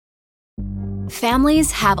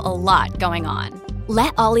Families have a lot going on.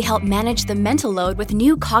 Let Ollie help manage the mental load with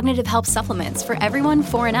new cognitive help supplements for everyone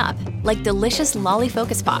 4 and up, like delicious Lolly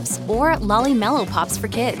Focus Pops or Lolly Mellow Pops for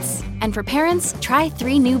kids. And for parents, try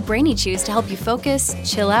 3 new Brainy Chews to help you focus,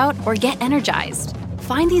 chill out, or get energized.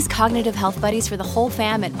 Find these cognitive health buddies for the whole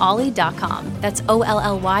fam at ollie.com. That's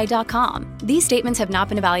OLLY.com. These statements have not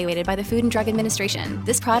been evaluated by the Food and Drug Administration.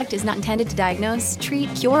 This product is not intended to diagnose,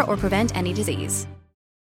 treat, cure, or prevent any disease.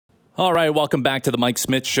 All right, welcome back to the Mike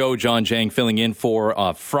Smith Show. John Jang filling in for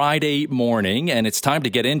Friday morning, and it's time to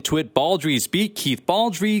get into it. Baldrey's Beat. Keith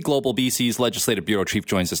Baldrey, Global BC's Legislative Bureau Chief,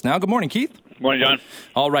 joins us now. Good morning, Keith. Good morning, John.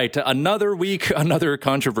 All right, another week, another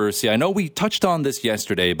controversy. I know we touched on this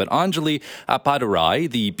yesterday, but Anjali Appadurai,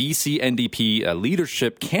 the BC NDP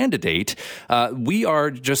leadership candidate, we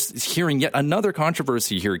are just hearing yet another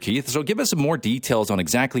controversy here, Keith. So give us some more details on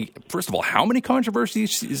exactly, first of all, how many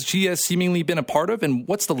controversies she has seemingly been a part of, and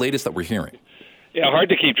what's the latest that we're hearing? Yeah, hard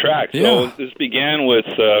to keep track. So this began with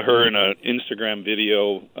her in an Instagram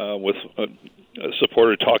video with a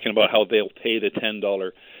supporter talking about how they'll pay the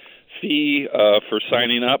 $10 fee for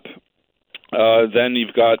signing up. Then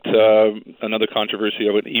you've got another controversy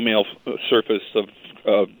of an email surface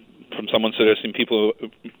of from someone suggesting people,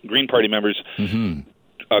 Green Party members,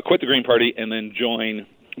 quit the Green Party and then join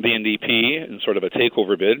the NDP in sort of a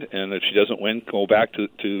takeover bid, and if she doesn't win, go back to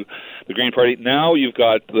the Green Party. Now you've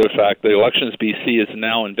got the fact that Elections BC is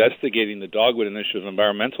now investigating the Dogwood Initiative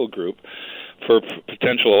environmental group for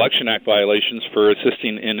potential Election Act violations for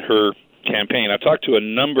assisting in her campaign. I've talked to a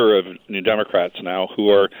number of New Democrats now who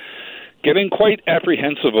are getting quite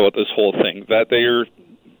apprehensive about this whole thing, that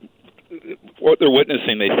what they're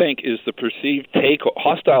witnessing, they think, is the perceived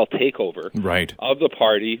hostile takeover of the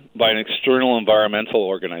party by an external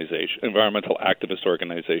environmental activist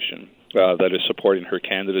organization that is supporting her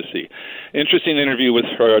candidacy. Interesting interview with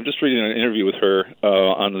her. I'm just reading an interview with her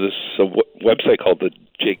on this website called the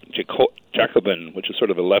Jacobin, which is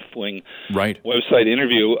sort of a left-wing website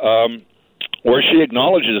interview, where she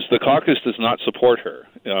acknowledges the caucus does not support her,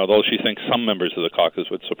 although she thinks some members of the caucus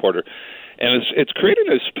would support her. And it's creating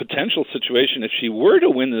this potential situation if she were to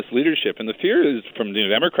win this leadership. And the fear is from New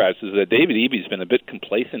Democrats is that David Eby's been a bit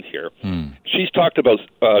complacent here. She's talked about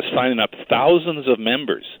signing up thousands of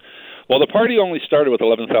members. Well, the party only started with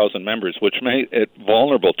 11,000 members, which made it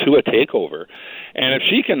vulnerable to a takeover. And if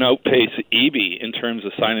she can outpace Eby in terms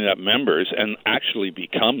of signing up members and actually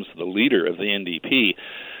becomes the leader of the NDP,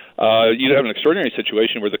 you'd have an extraordinary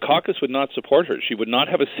situation where the caucus would not support her. She would not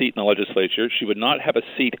have a seat in the legislature. She would not have a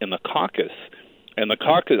seat in the caucus. And the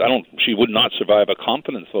caucus, she would not survive a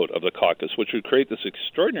confidence vote of the caucus, which would create this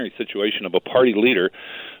extraordinary situation of a party leader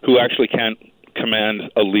who actually can't command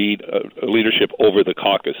a leadership over the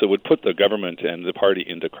caucus. It would put the government and the party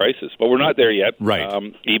into crisis. But we're not there yet.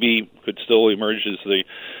 Eby could still emerge as the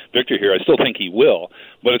victor here. I still think he will.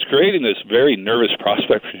 But it's creating this very nervous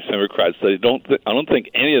prospect for Democrats that I don't think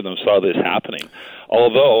any of them saw this happening.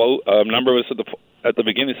 Although a number of us at the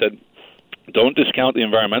beginning said, don't discount the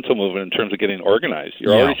environmental movement in terms of getting organized.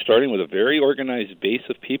 You're already starting with a very organized base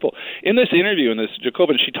of people. In this interview, in this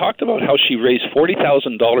Jacobin, she talked about how she raised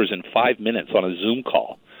 $40,000 in 5 minutes on a Zoom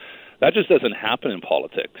call. That just doesn't happen in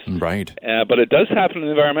politics. But it does happen in the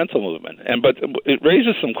environmental movement. But it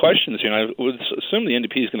raises some questions. I would assume the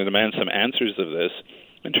NDP is going to demand some answers of this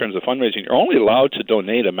in terms of fundraising. You're only allowed to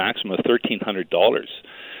donate a maximum of $1,300.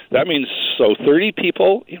 That means 30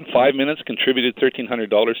 people in 5 minutes contributed $1,300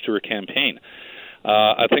 to her campaign.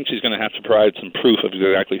 I think she's going to have to provide some proof of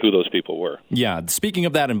exactly who those people were. Yeah, speaking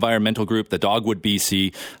of that environmental group, the Dogwood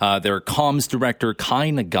BC, their comms director, Kai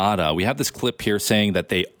Nagata, we have this clip here saying that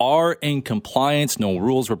they are in compliance, no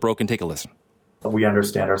rules were broken. Take a listen. We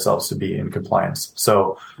understand ourselves to be in compliance.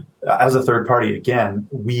 So as a third party, again,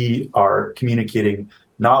 we are communicating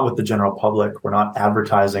not with the general public. We're not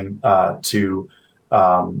advertising to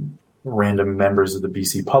random members of the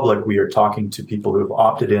BC public. We are talking to people who have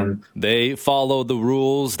opted in. They follow the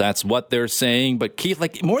rules. That's what they're saying. But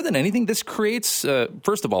Keith, more than anything, this creates,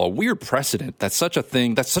 first of all, a weird precedent that such a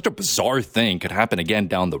bizarre thing could happen again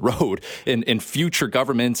down the road in future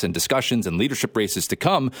governments and discussions and leadership races to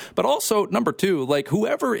come. But also, number two,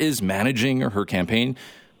 whoever is managing her campaign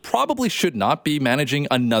probably should not be managing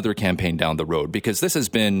another campaign down the road, because this has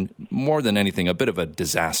been, more than anything, a bit of a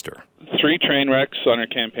disaster. 3 train wrecks on her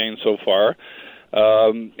campaign so far.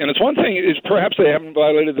 And it's one thing is perhaps they haven't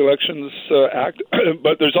violated the Elections Act,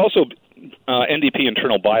 but there's also NDP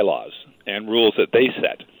internal bylaws and rules that they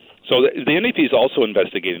set. So the NDP is also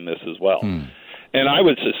investigating this as well. And I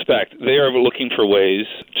would suspect they are looking for ways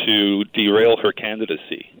to derail her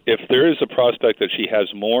candidacy. If there is a prospect that she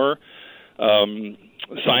has more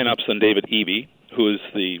sign-ups than David Eby, who is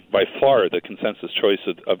by far the consensus choice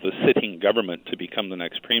of the sitting government to become the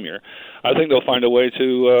next premier. I think they'll find a way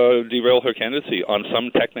to derail her candidacy on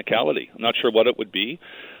some technicality. I'm not sure what it would be,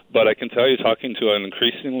 but I can tell you, talking to an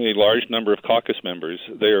increasingly large number of caucus members,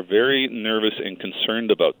 they are very nervous and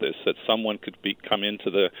concerned about this, that someone could come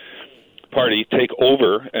into the party, take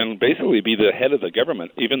over, and basically be the head of the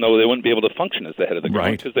government, even though they wouldn't be able to function as the head of the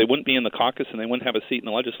government, because they wouldn't be in the caucus and they wouldn't have a seat in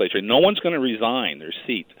the legislature. No one's going to resign their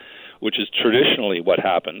seat, which is traditionally what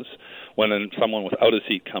happens when someone without a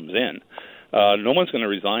seat comes in. No one's going to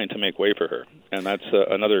resign to make way for her, and that's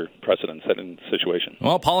another precedent-setting situation.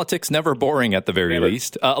 Well, politics never boring at the very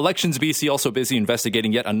least. Elections BC also busy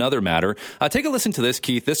investigating yet another matter. Take a listen to this,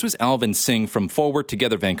 Keith. This was Alvin Singh from Forward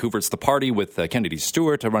Together Vancouver. It's the party with Kennedy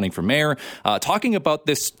Stewart running for mayor, talking about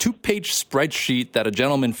this 2-page spreadsheet that a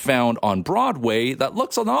gentleman found on Broadway that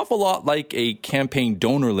looks an awful lot like a campaign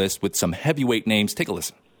donor list with some heavyweight names. Take a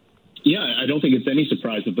listen. Yeah, I don't think it's any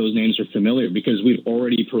surprise that those names are familiar because we've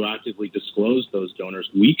already proactively disclosed those donors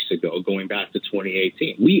weeks ago, going back to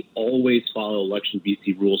 2018. We always follow Election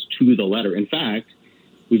BC rules to the letter. In fact,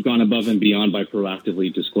 we've gone above and beyond by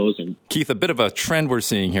proactively disclosing. Keith, a bit of a trend we're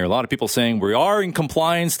seeing here. A lot of people saying we are in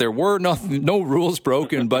compliance. There were no rules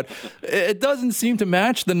broken, but it doesn't seem to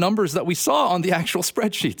match the numbers that we saw on the actual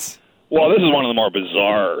spreadsheets. Well, this is one of the more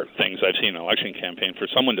bizarre things I've seen in an election campaign. For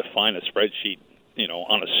someone to find a spreadsheet,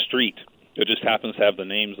 on a street, it just happens to have the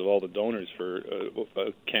names of all the donors for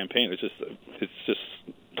a campaign. It's just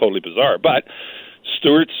totally bizarre. But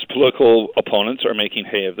Stewart's political opponents are making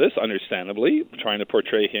hay of this, understandably, trying to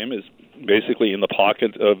portray him as basically in the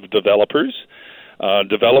pocket of developers.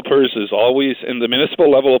 Developers is always, in the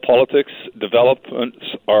municipal level of politics, developers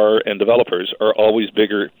are always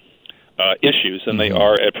bigger issues than they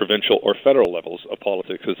are at provincial or federal levels of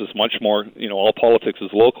politics. This is much more, all politics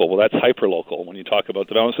is local. Well, that's hyper-local when you talk about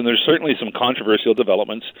developments. And there's certainly some controversial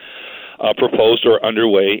developments proposed or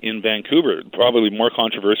underway in Vancouver, probably more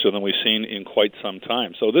controversial than we've seen in quite some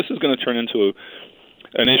time. So this is going to turn into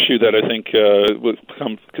an issue that I think will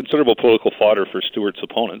become considerable political fodder for Stewart's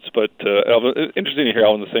opponents. But interesting to hear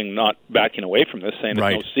Alvin Singh not backing away from this, saying it's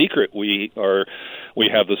no secret we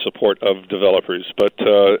have the support of developers. But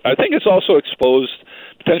I think it's also exposed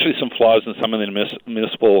potentially some flaws in some of the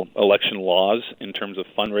municipal election laws in terms of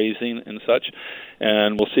fundraising and such,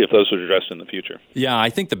 and we'll see if those are addressed in the future. Yeah,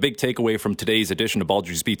 I think the big takeaway from today's edition of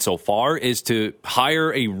Baldrey's Beat so far is to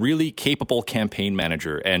hire a really capable campaign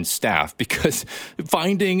manager and staff, because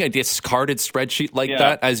finding a discarded spreadsheet like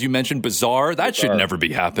that, as you mentioned, bizarre, should never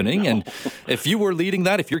be happening. No. And if you were leading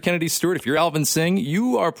that, if you're Kennedy Stewart, if you're Alvin Singh,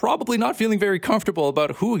 you are probably not feeling very comfortable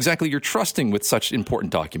about who exactly you're trusting with such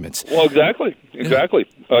important documents. Well, exactly.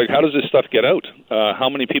 Like, how does this stuff get out? How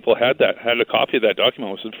many people had a copy of that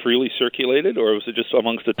document? Was it freely circulated, or was it just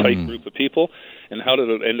amongst a tight group of people? And how did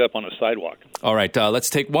it end up on a sidewalk? All right, let's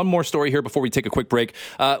take one more story here before we take a quick break.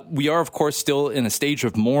 We are, of course, still in a stage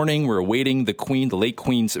of mourning. We're awaiting the late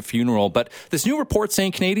Queen's funeral. But this new report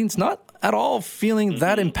saying Canadians not at all feeling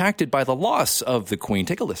that impacted by the loss of the Queen.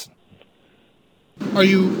 Take a listen. Are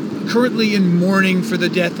you currently in mourning for the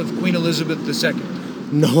death of Queen Elizabeth II?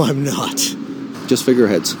 No, I'm not. Just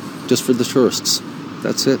figureheads. Just for the tourists.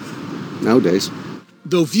 That's it. Nowadays.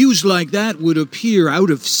 Though views like that would appear out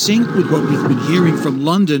of sync with what we've been hearing from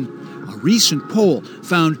London, a recent poll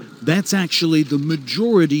found that's actually the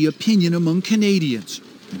majority opinion among Canadians,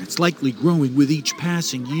 and it's likely growing with each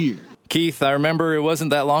passing year. Keith, I remember it wasn't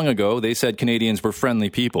that long ago they said Canadians were friendly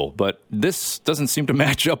people, but this doesn't seem to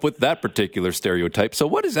match up with that particular stereotype. So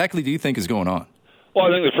what exactly do you think is going on? Well, I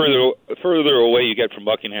think the further away you get from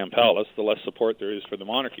Buckingham Palace, the less support there is for the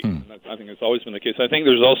monarchy. And I think it's always been the case. I think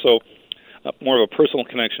there's also more of a personal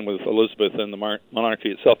connection with Elizabeth than the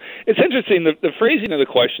monarchy itself. It's interesting, the phrasing of the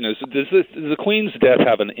question is, does the Queen's death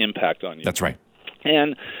have an impact on you? That's right.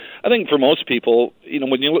 And I think for most people,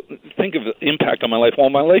 when you think of the impact on my life, well,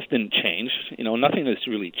 my life didn't change. Nothing has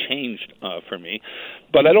really changed for me.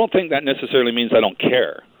 But I don't think that necessarily means I don't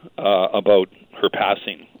care about her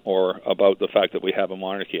passing or about the fact that we have a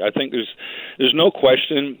monarchy. I think there's no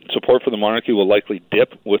question support for the monarchy will likely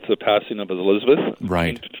dip with the passing of Elizabeth.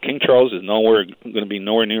 Right. King Charles is going to be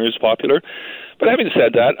nowhere near as popular. But having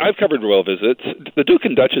said that, I've covered royal visits. The Duke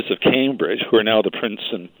and Duchess of Cambridge, who are now the Prince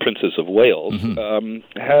and Princess of Wales,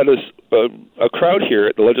 had a crowd here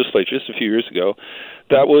at the legislature just a few years ago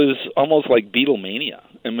that was almost like Beatlemania.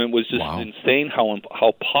 I mean, it was just insane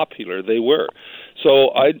how popular they were. So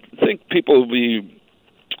I think people will be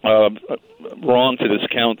wrong to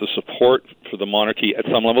discount the support for the monarchy at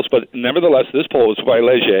some levels, but nevertheless, this poll was by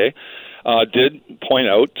Leger. did point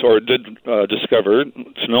out or did discover,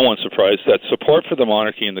 to no one's surprise, that support for the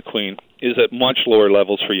monarchy and the Queen is at much lower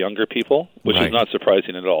levels for younger people, which is not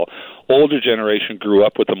surprising at all. Older generation grew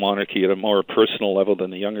up with the monarchy at a more personal level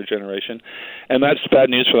than the younger generation, and that's bad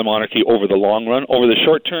news for the monarchy over the long run. Over the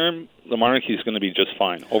short term, the monarchy is going to be just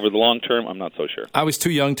fine. Over the long term, I'm not so sure. I was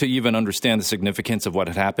too young to even understand the significance of what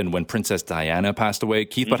had happened when Princess Diana passed away,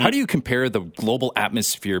 Keith, but how do you compare the global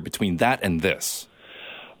atmosphere between that and this?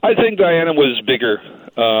 I think Diana was bigger,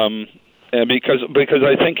 and because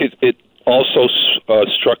I think it also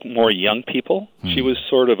struck more young people. She was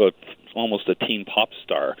sort of almost a teen pop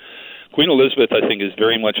star. Queen Elizabeth, I think, is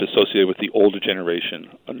very much associated with the older generation,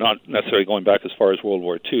 not necessarily going back as far as World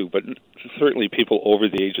War II, but certainly people over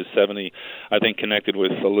the age of 70, I think, connected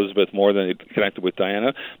with Elizabeth more than they connected with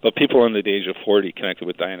Diana, but people under the age of 40 connected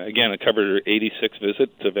with Diana. Again, I covered her 86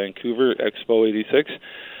 visit to Vancouver, Expo 86.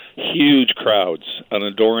 Huge crowds and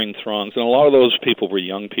adoring throngs, and a lot of those people were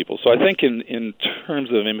young people. So I think in terms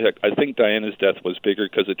of impact, I think Diana's death was bigger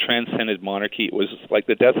because it transcended monarchy. It was like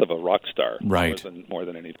the death of a rock star, more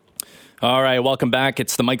than anything. All right, welcome back.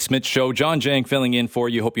 It's the Mike Smith Show. John Jang filling in for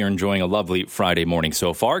you. Hope you're enjoying a lovely Friday morning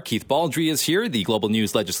so far. Keith Baldrey is here, the Global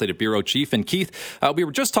News Legislative Bureau Chief. And Keith, we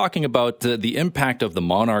were just talking about the impact of the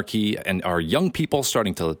monarchy and our young people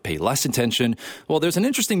starting to pay less attention. Well, there's an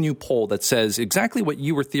interesting new poll that says exactly what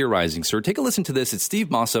you were theorizing, sir. Take a listen to this. It's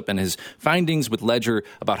Steve Mossop and his findings with Ledger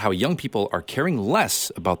about how young people are caring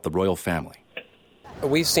less about the royal family.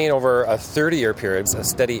 We've seen over a 30-year period a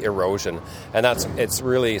steady erosion, and it's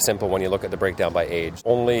really simple when you look at the breakdown by age.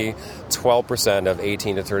 Only 12% of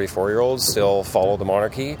 18 to 34-year-olds still follow the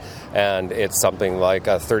monarchy, and it's something like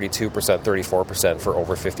 32%, 34% for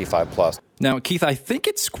over 55 plus. Now, Keith, I think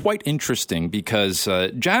it's quite interesting because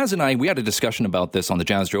Jazz and we had a discussion about this on the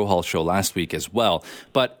Jazz Johal show last week as well,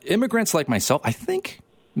 but immigrants like myself, I think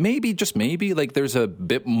maybe, just maybe, like there's a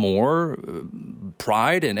bit more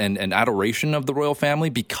pride and adoration of the royal family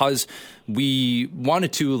because we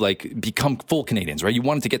wanted to become full Canadians, right? You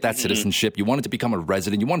wanted to get that citizenship. You wanted to become a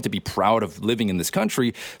resident. You wanted to be proud of living in this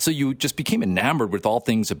country. So you just became enamored with all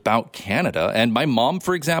things about Canada. And my mom,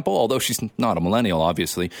 for example, although she's not a millennial,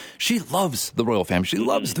 obviously, she loves the royal family. She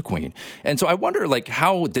loves the Queen. And so I wonder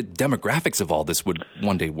how the demographics of all this would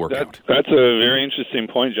one day work out. That's a very interesting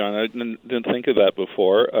point, John. I didn't think of that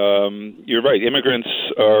before. You're right. Immigrants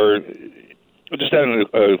are... I just had an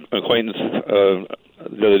acquaintance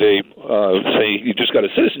the other day say he just got a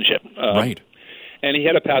citizenship. Right. And he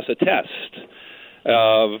had to pass a test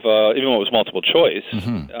of, even though it was multiple choice.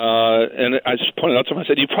 And I just pointed out to him, I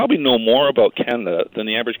said, you probably know more about Canada than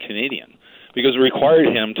the average Canadian because it required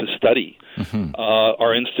him to study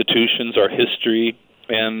our institutions, our history,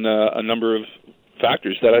 and a number of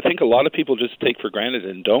factors that I think a lot of people just take for granted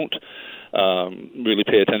and don't really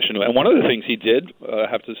pay attention to. And one of the things he did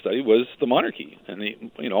have to study was the monarchy and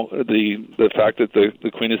the fact that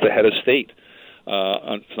the Queen is the head of state.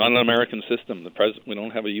 It's not an American system. We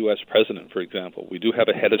don't have a U.S. president, for example. We do have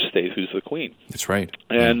a head of state who's the Queen. That's right.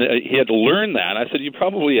 And he had to learn that. I said, you're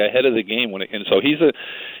probably ahead of the game and so he's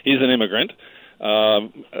an immigrant.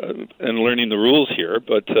 And learning the rules here,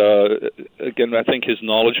 but again, I think his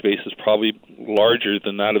knowledge base is probably larger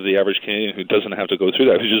than that of the average Canadian who doesn't have to go through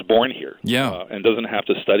that, who's just born here, and doesn't have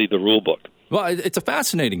to study the rule book. Well, it's a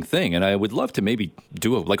fascinating thing, and I would love to maybe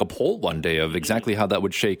do a poll one day of exactly how that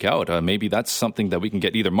would shake out. Maybe that's something that we can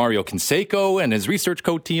get either Mario Canseco and his research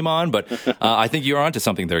code team on, but I think you're onto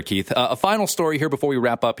something there, Keith. A final story here before we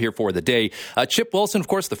wrap up here for the day. Chip Wilson, of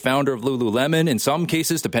course, the founder of Lululemon. In some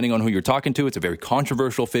cases, depending on who you're talking to, it's a very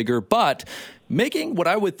controversial figure, but making what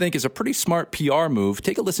I would think is a pretty smart PR move.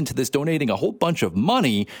 Take a listen to this, donating a whole bunch of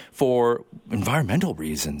money for environmental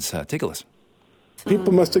reasons. Take a listen.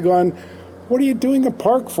 People must have gone, what are you doing a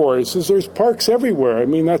park for? He says, there's parks everywhere. I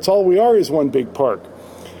mean, that's all we are is one big park.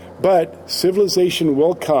 But civilization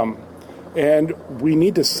will come, and we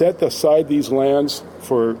need to set aside these lands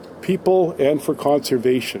for people and for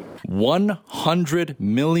conservation. $100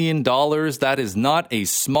 million. That is not a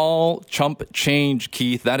small chump change,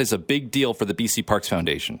 Keith. That is a big deal for the BC Parks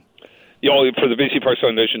Foundation. For the BC Parks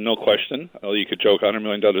Foundation, no question. You could joke $100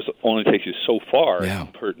 million only takes you so far in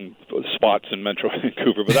certain spots in Metro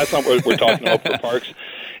Vancouver, but that's not what we're talking about for parks.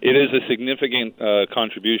 It is a significant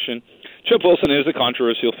contribution. Chip Wilson is a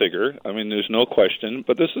controversial figure. I mean, there's no question.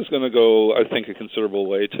 But this is going to go, I think, a considerable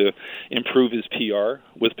way to improve his PR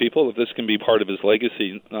with people. If this can be part of his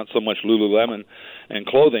legacy, not so much Lululemon and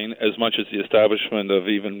clothing as much as the establishment of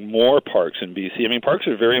even more parks in BC. I mean, parks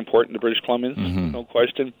are very important to British Columbians, no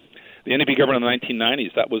question. the NDP government in the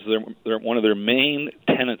 1990s, that was one of their main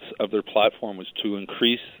tenets of their platform was to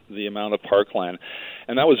increase the amount of parkland.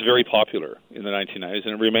 And that was very popular in the 1990s,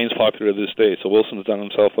 and it remains popular to this day. So Wilson's done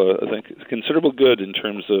himself, I think, considerable good in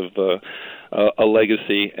terms of a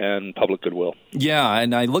legacy and public goodwill. Yeah,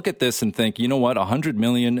 and I look at this and think, you know what, $100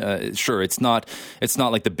 million, sure, it's not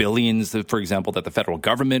like the billions, for example, that the federal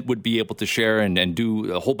government would be able to share and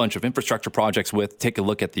do a whole bunch of infrastructure projects with. Take a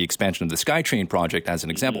look at the expansion of the SkyTrain project as an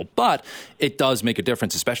example. But it does make a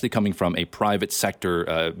difference, especially coming from a private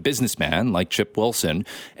sector businessman like Chip Wilson.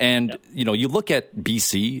 And, you look at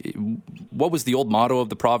BC. What was the old motto of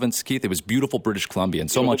the province, Keith? It was beautiful British Columbia. And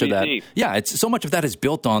so much of that, so much of that is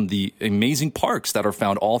built on the amazing parks that are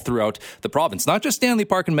found all throughout the province. Not just Stanley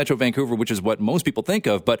Park in Metro Vancouver, which is what most people think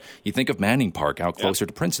of, but you think of Manning Park out closer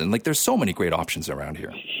to Princeton. Like, there's so many great options around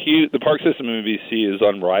here. The park system in BC is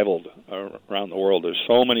unrivaled around the world. There's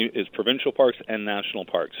so many, it's provincial parks and national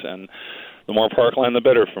parks, and the more parkland, the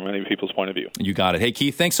better from many people's point of view. You got it. Hey,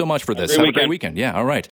 Keith, thanks so much for this. Have a great weekend. Yeah, all right.